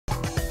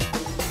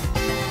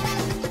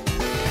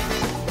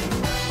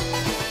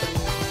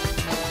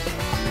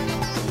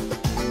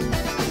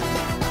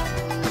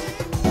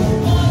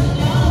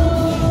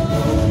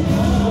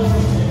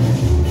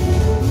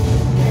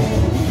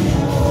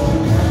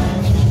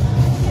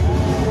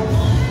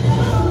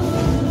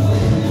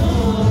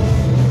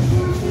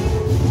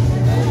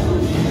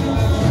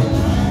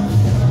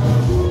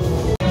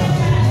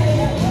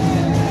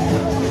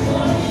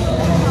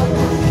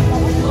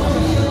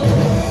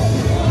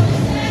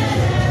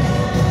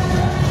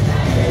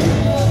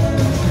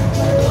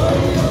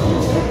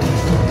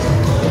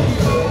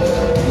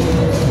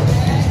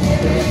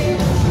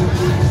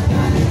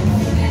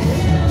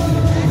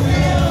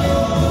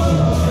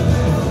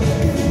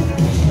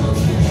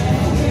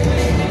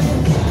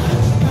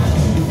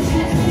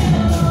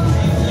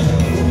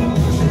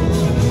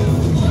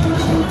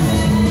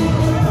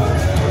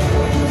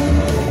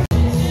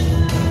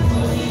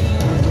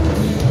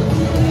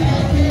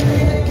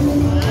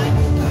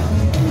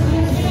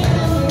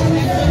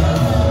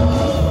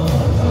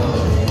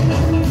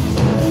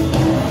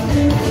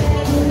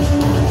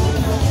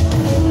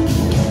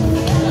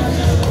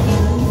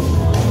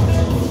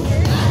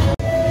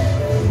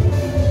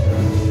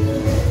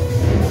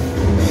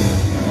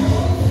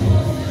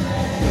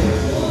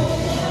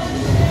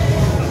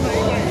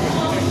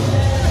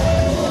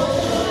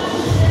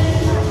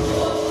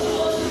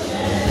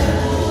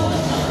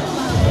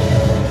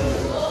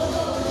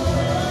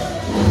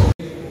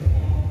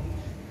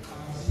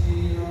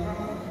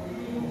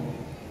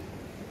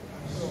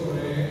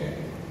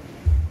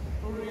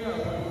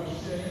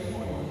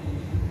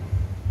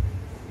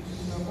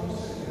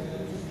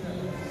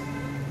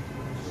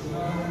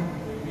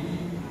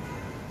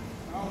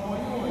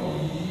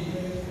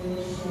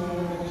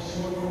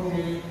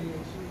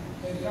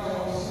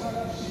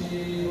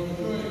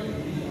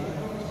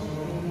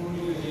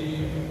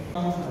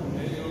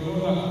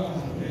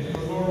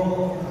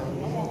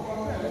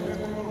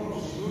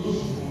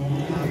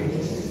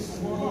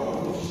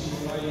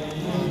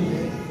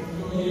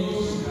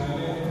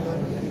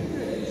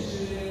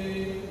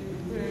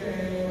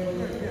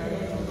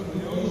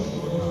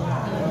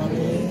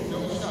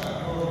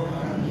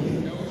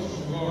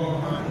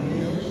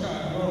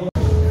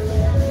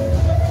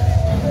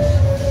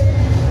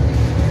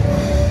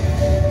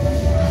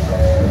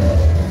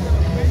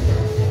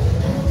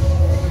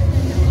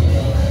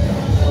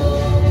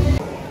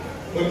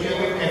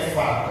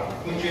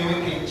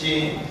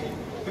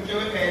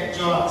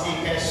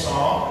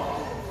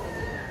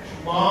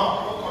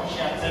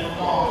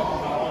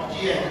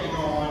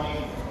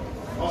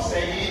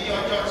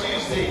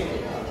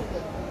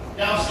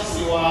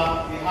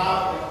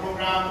have a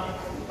program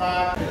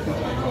that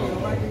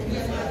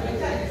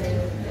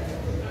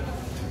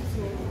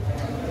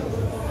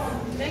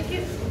Thank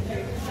you.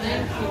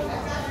 Thank you.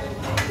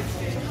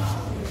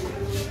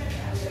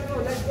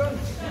 Let's go.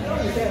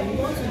 We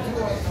want to do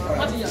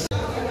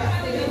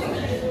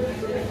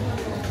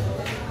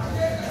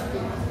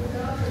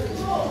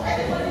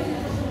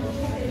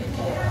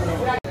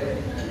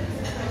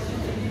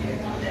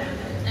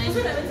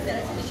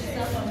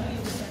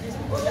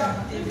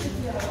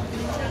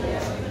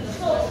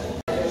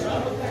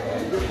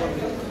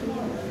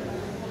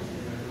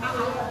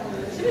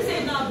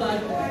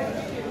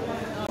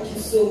Thank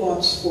you so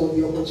much for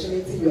the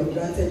opportunity you have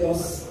granted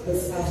us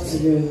this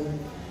afternoon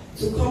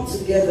to come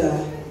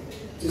together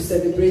to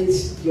celebrate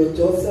your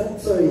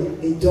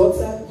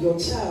daughter, your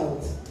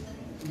child,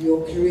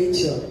 your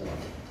creature.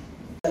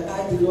 That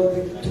I, the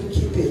Lord, do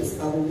keep it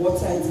and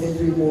water it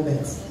every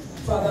moment.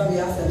 Father, we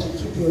ask that you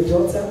keep your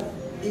daughter,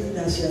 even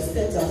as she has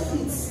stepped her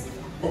feet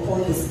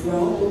upon this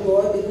ground, oh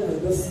God, even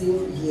in this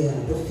new year,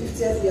 the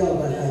 50th year of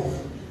her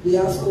life. We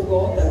ask, oh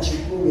God, that you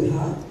go with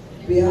her.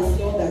 We ask,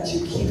 Lord, that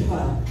you keep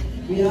her.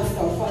 We ask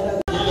our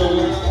Father that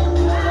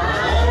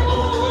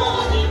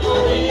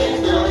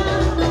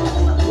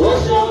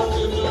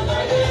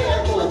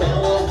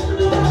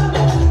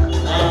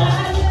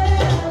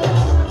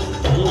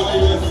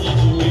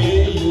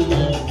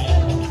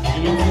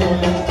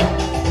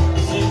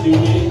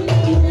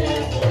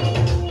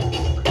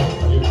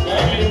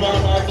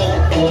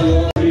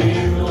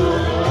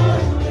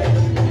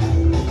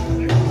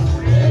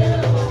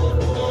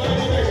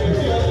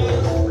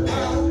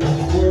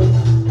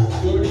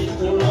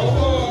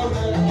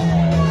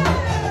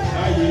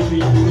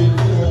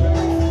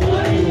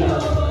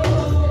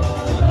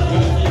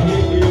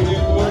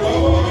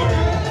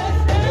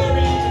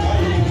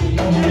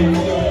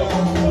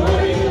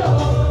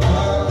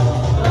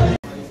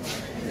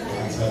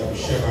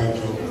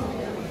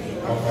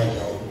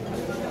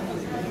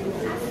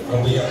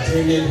and we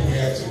attended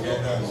here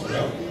together as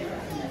well.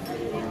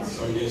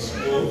 Sunday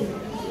school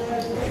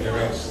and the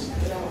rest.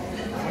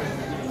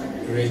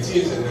 Hirate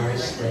is a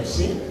nice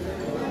person,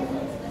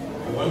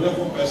 a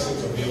wonderful person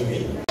to be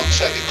with.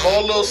 Check it.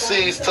 Call Lil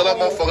C's, tell that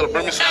motherfucker to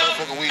bring me some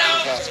motherfucking weed to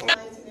the hospital.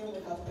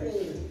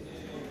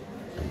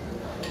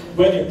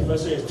 When the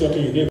professor is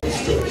talking, you give I'm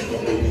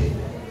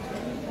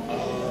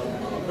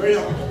very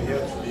happy to be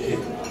here today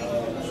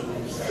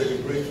to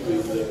celebrate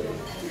with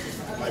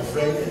my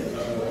friend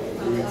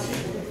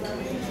Hirate.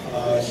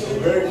 She's a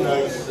very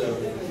nice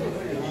lady.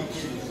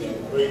 She's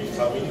very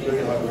determined,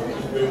 very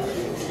hardworking, very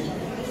creative.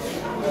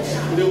 And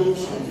she's been able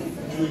to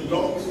do a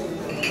lot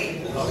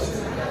in the last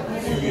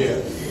few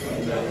years.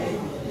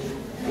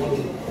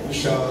 And we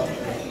shall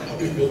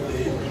happy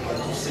birthday and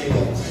to say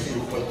that she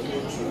will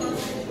continue to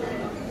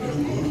do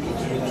good,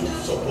 continue to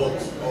support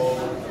all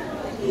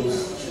those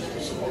she's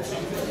been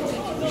supporting.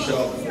 We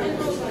shall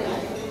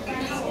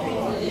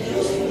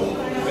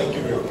thank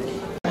you very much.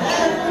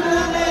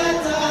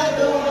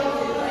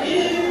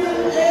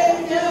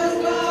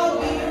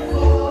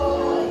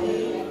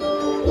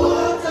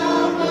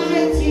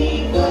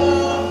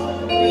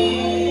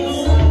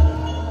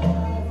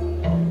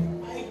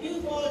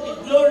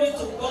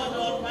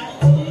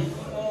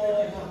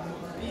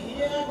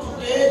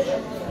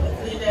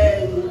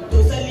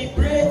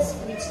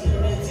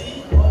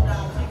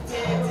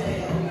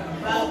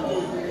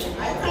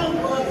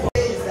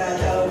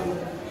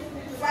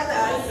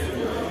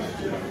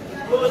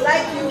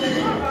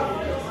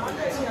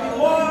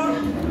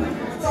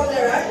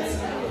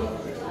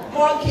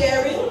 More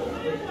caring,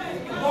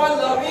 more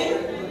loving,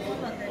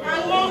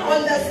 and more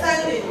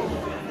understanding.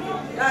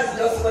 That's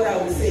just what I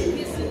would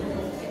say.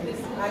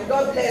 And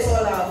God bless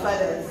all our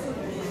fathers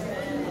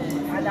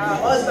and our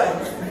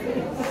husbands.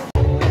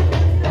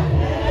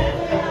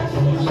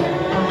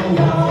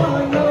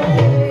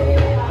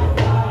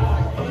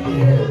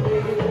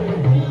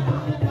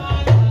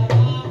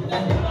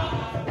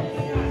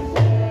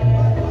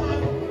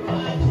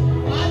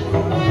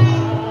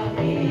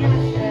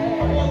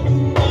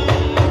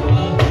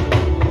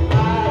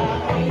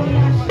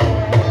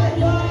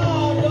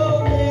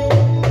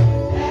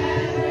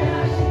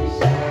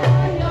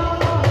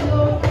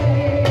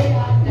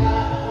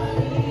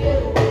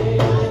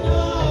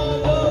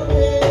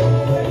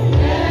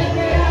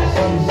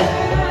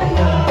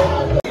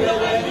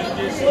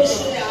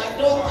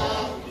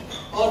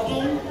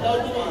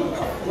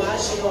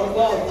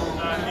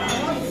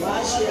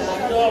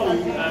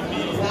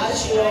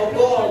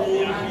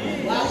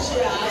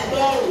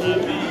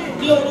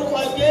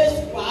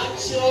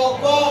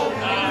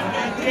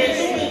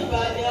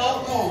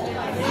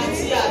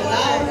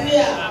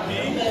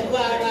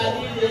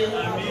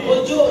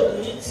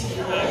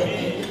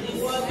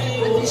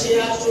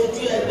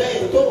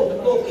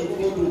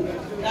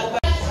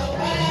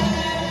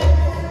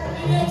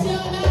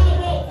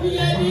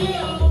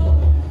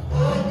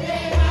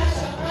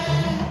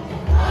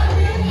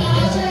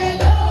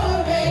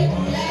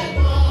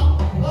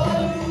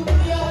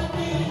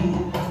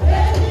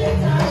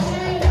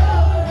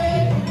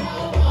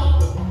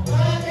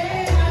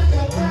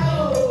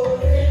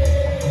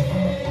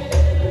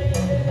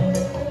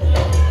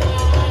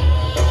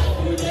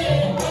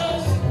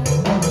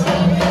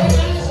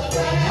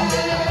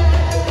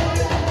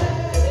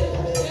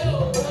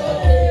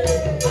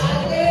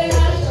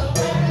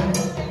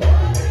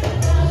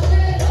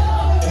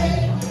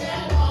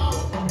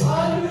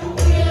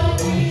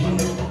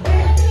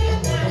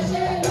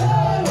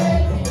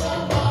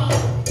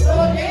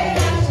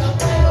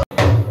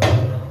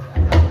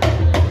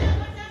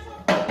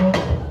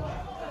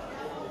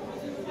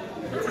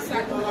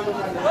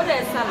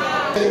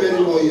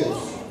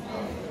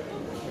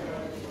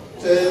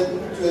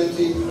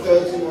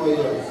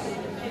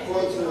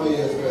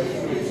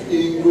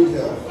 in good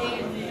health,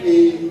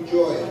 in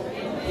joy,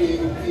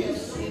 in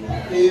peace,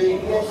 in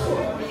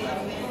blossom.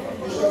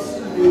 You shall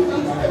see new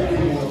things every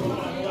morning.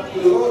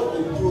 The Lord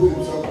will prove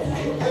himself to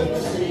you every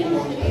single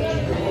morning that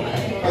you wake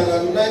up. And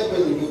at night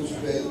when you go to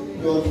bed,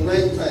 your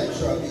night time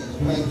shall be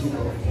thank you,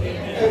 Lord.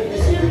 Every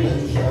single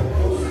night you shall go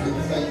to sleep,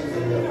 thank you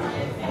for Lord.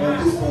 On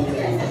this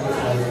mountain,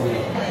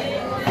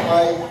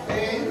 I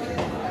think.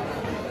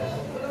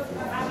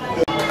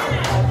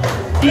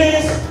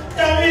 Please,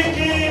 can we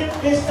give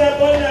Mr.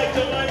 Bonner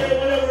Jomade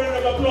one round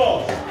of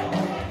applause?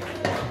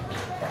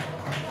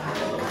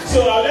 So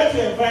I'd like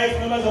to invite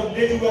members of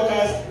Lady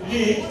Workers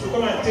League to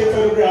come and take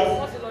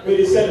photographs with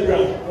the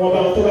celebrant.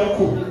 Mama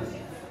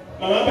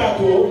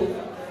Bako,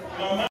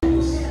 Mama.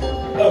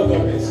 Oh,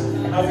 God bless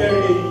you. I'm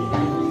very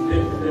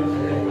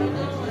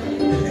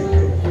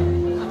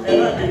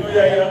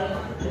ready.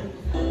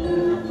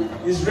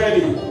 He's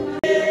ready.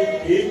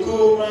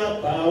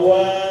 Ikuma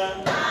Power.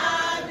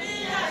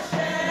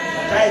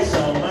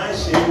 Káìsàn má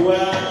ṣe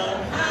wá.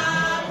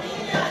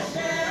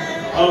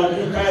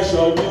 Ọdún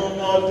káṣọdún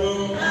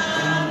mọ́dún.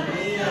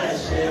 Àmì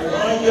àṣẹ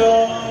wọ́n yọ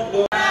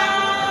lọ.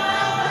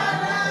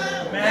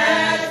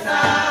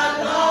 Mẹ́ta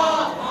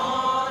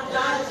lọ́kàn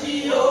jájí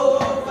ó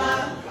bá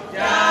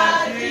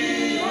jájí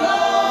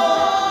ó.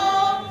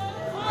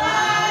 Wá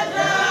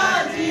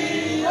jájí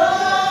ó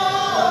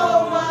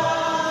wá.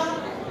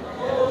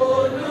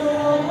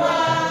 Olúwa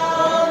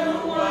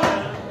Olúwa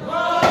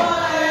mọ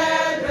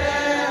ẹgbẹ́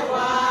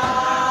wa.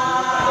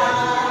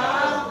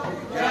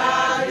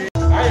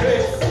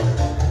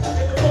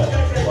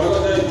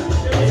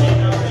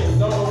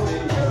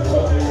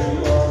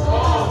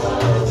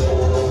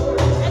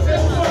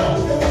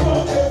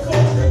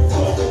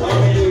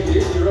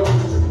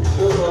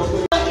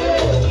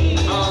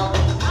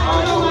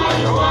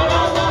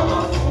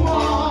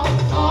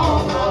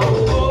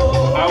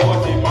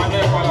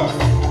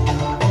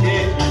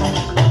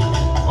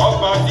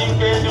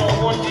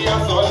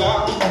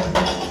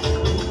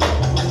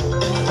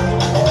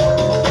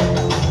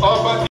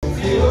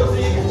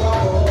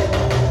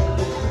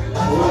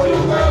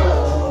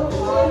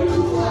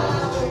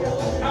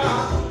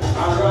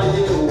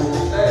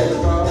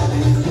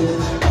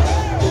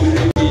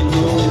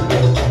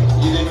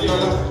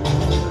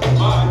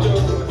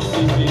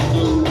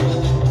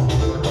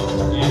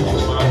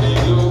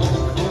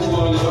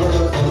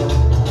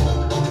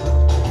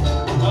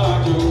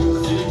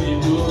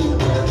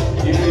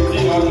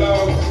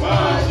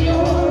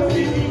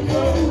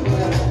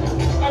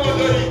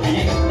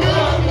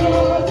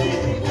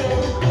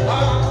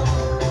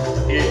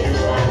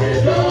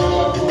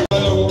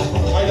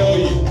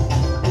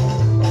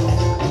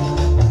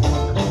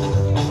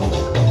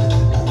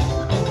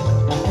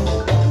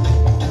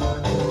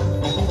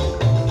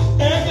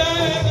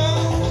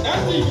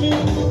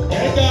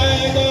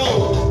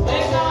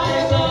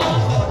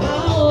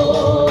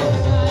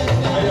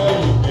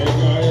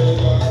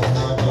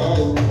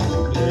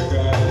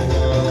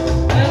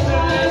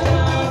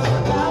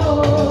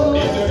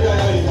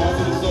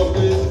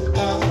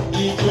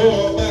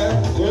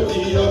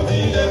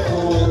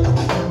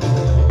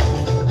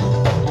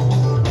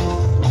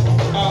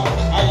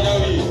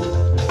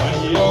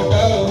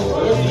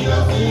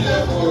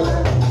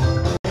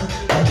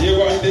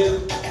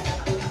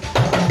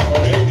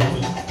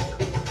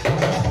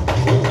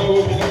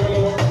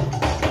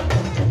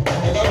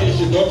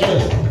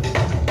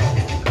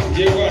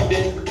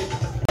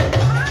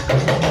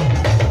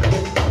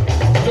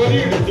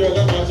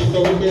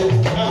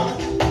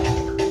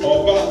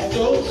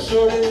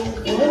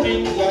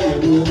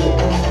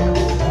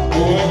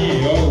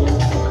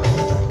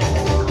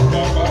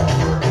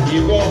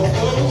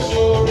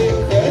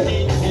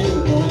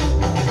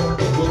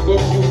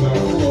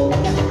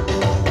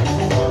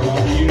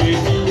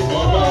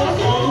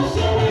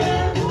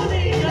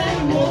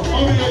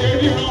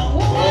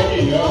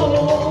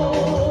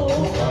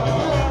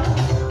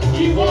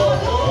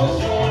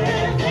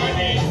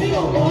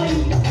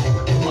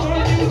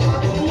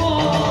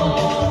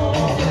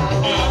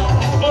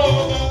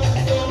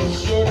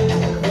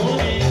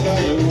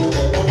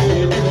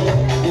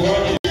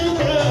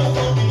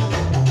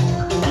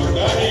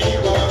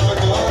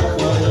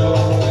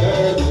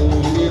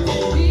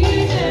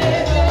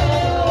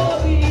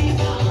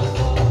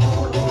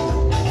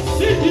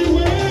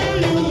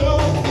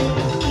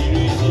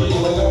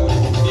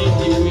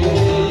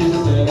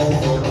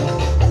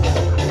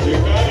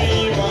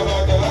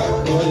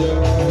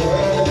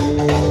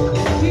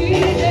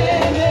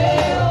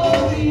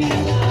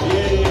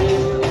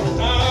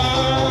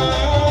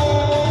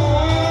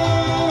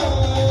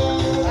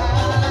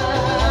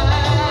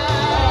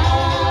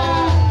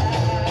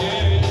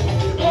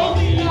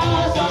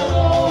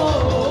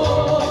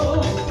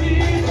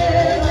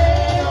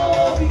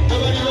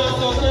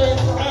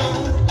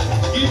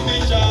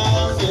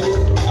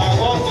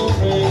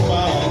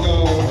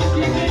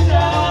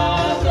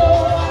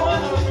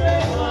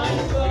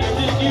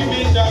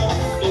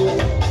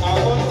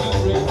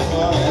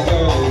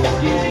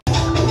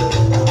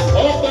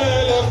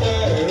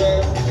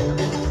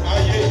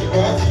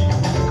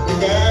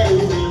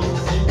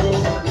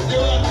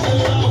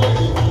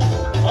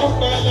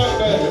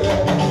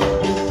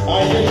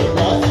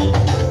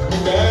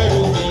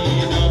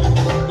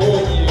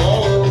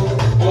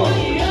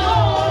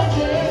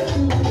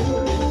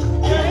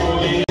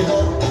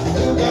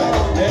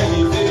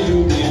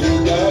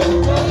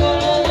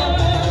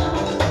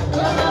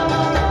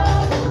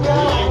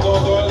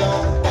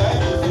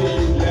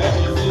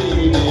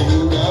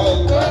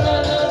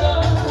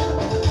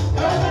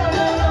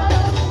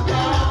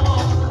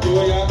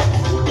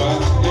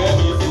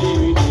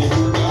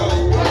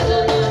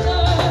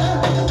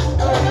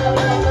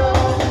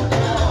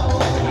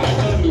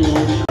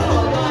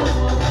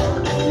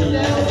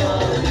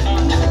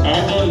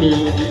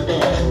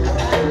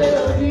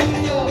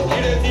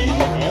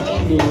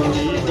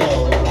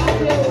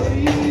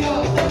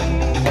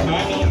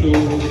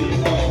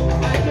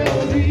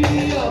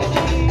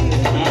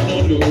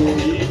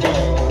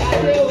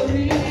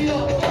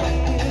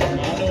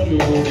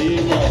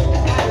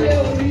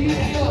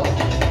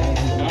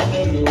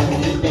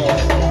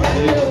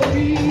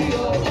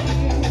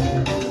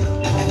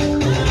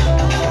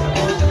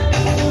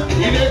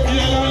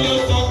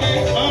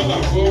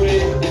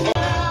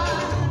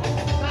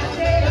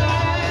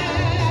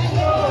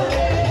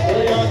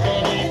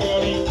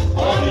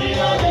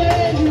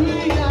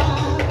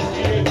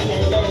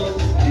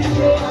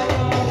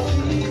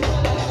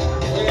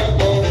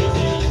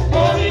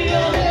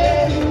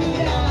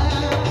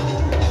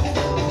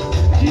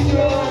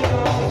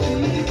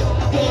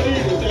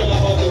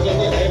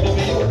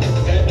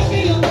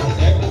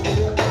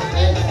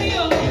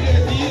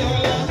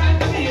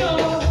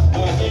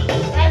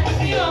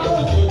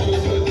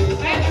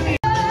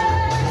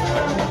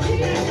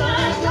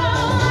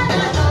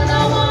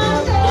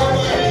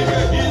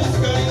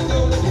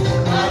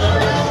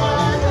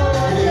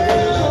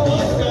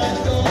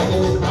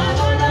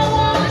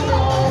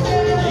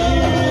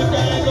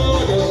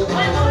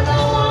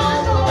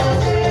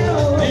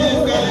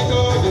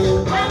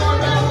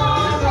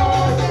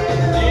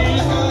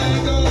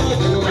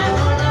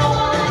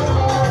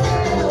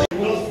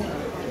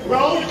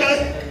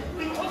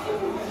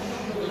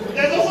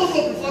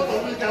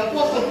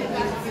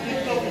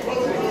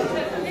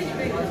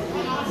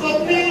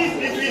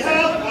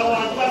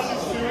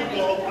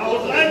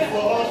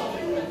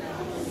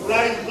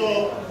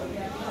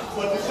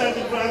 For the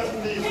celebrants,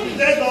 please.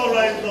 Let's all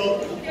rise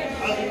up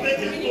as we take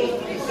a toast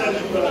to the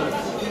celebrants.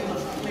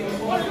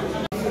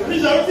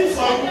 Please, everything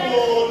for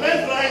you.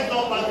 Let's rise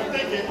up as we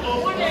take a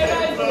toast to the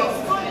celebrants.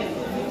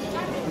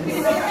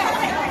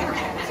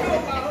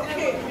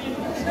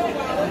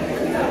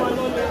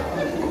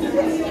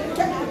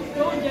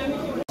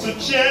 To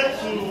cheer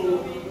to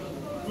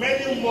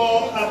many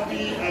more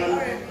happy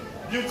and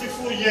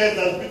beautiful years,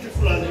 as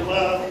beautiful as you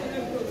are.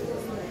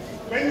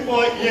 Many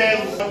more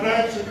years, our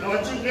grandchildren,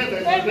 our children,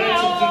 and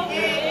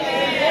grandchildren.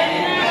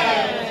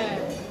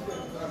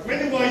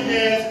 Many more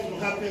years to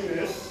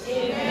happiness.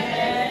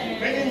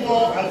 Many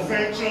more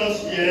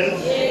adventurous years.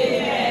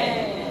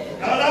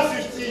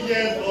 Another 50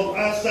 years of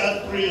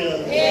answered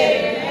prayers.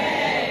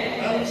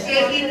 And we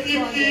say, hip,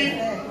 hip,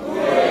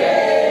 hip.